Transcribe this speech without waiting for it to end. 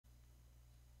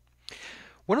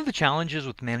One of the challenges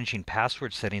with managing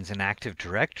password settings in Active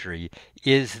Directory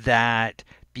is that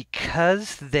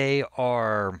because they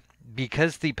are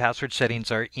because the password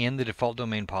settings are in the default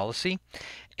domain policy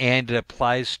and it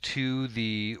applies to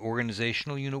the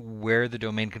organizational unit where the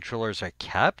domain controllers are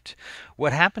kept,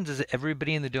 what happens is that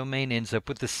everybody in the domain ends up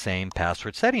with the same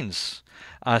password settings.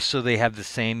 So they have the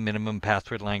same minimum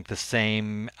password length, the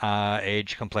same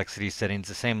age complexity settings,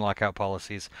 the same lockout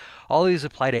policies. All these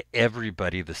apply to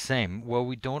everybody the same. Well,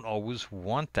 we don't always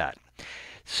want that.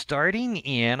 Starting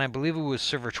in, I believe it was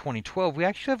Server 2012, we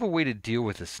actually have a way to deal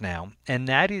with this now, and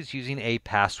that is using a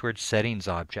password settings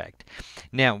object.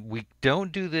 Now, we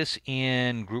don't do this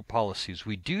in group policies.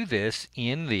 We do this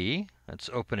in the, let's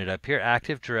open it up here,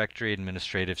 Active Directory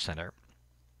Administrative Center.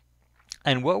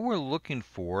 And what we're looking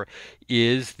for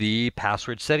is the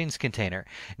password settings container.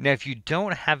 Now, if you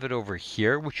don't have it over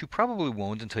here, which you probably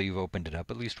won't until you've opened it up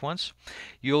at least once,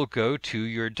 you'll go to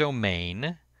your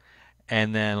domain,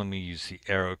 and then let me use the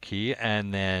arrow key,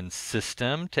 and then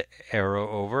system to arrow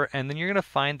over, and then you're going to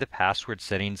find the password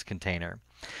settings container.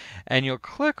 And you'll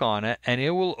click on it and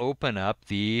it will open up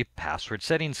the password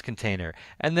settings container,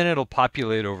 and then it'll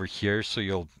populate over here so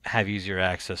you'll have easier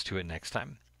access to it next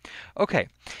time. Okay,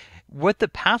 what the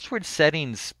password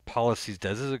settings policies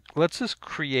does is it lets us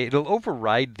create, it'll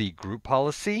override the group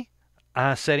policy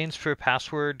settings for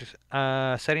password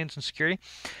settings and security.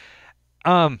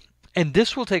 And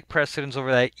this will take precedence over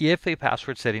that if a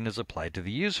password setting is applied to the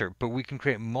user. But we can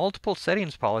create multiple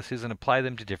settings policies and apply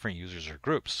them to different users or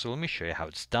groups. So let me show you how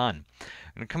it's done. I'm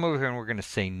going to come over here and we're going to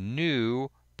say new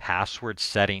password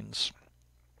settings.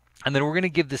 And then we're going to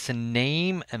give this a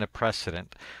name and a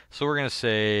precedent. So we're going to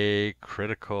say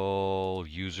critical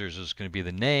users is going to be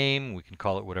the name. We can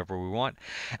call it whatever we want.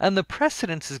 And the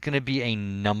precedence is going to be a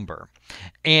number.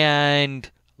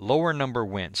 And lower number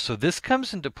wins. So this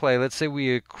comes into play. Let's say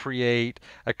we create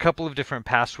a couple of different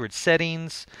password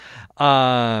settings,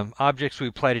 objects we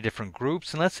apply to different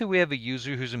groups, and let's say we have a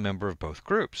user who's a member of both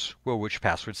groups. Well, which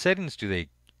password settings do they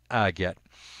get?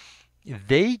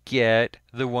 They get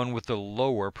the one with the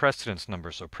lower precedence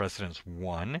number. So precedence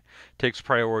 1 takes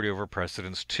priority over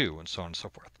precedence 2, and so on and so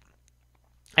forth.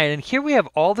 And here we have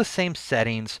all the same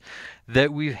settings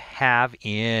that we have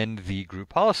in the group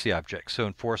policy object. So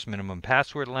enforce minimum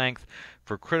password length.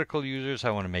 For critical users,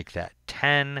 I want to make that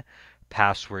 10.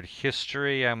 Password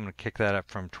history, I'm going to kick that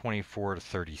up from 24 to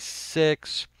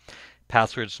 36.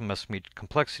 Passwords must meet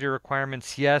complexity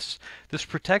requirements. Yes. This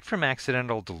protect from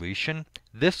accidental deletion.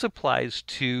 This applies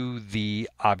to the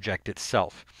object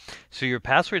itself. So your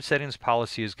password settings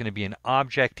policy is going to be an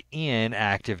object in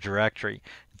Active Directory,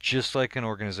 just like an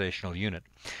organizational unit.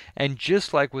 And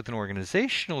just like with an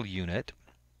organizational unit,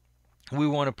 we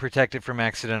want to protect it from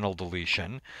accidental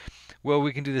deletion. Well,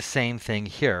 we can do the same thing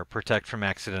here, protect from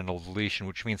accidental deletion,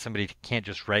 which means somebody can't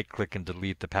just right-click and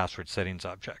delete the password settings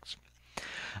objects.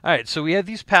 All right, so we have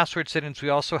these password settings. We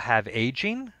also have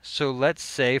aging. So let's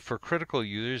say for critical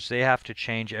users, they have to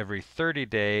change every 30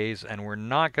 days, and we're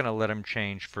not going to let them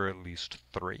change for at least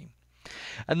 3.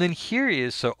 And then here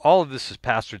is, so all of this is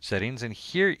password settings, and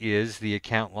here is the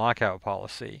account lockout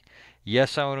policy.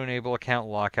 Yes, I want to enable account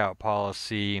lockout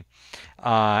policy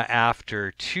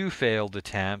after 2 failed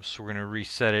attempts. We're going to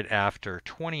reset it after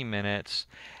 20 minutes.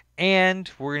 And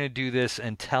we're going to do this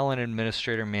until an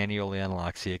administrator manually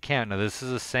unlocks the account. Now, this is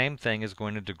the same thing as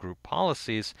going into group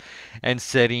policies and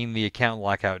setting the account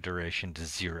lockout duration to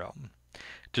 0.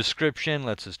 Description,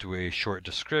 let's just do a short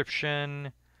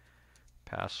description.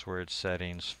 Password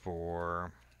settings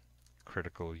for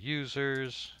critical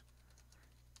users,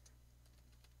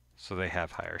 so they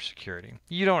have higher security.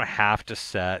 You don't have to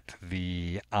set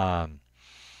the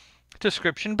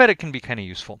description, but it can be kind of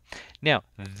useful. Now,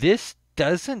 this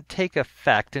doesn't take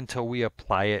effect until we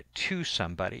apply it to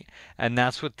somebody, and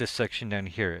that's what this section down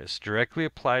here is. Directly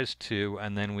applies to,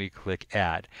 and then we click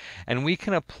add. And we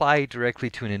can apply directly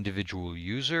to an individual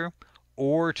user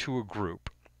or to a group.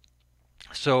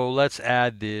 So let's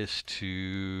add this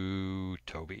to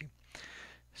Toby.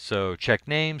 So check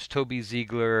names, Toby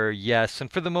Ziegler, yes.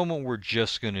 And for the moment, we're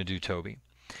just going to do Toby.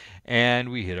 And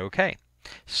we hit OK.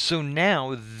 So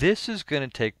now this is going to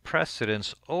take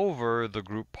precedence over the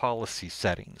group policy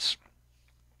settings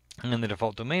and the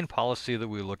default domain policy that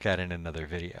we look at in another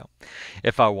video.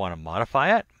 If I want to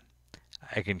modify it,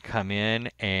 I can come in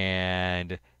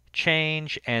and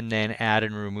change and then add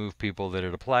and remove people that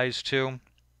it applies to.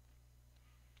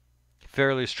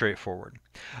 Fairly straightforward.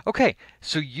 Okay,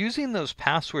 so using those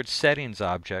password settings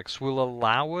objects will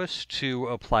allow us to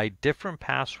apply different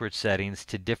password settings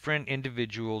to different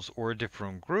individuals or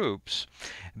different groups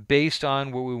based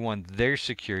on what we want their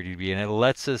security to be, and it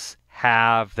lets us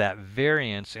have that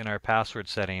variance in our password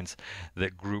settings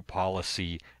that group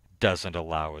policy doesn't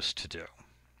allow us to do.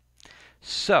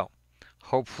 So,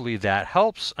 hopefully that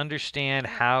helps understand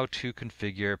how to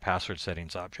configure password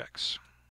settings objects.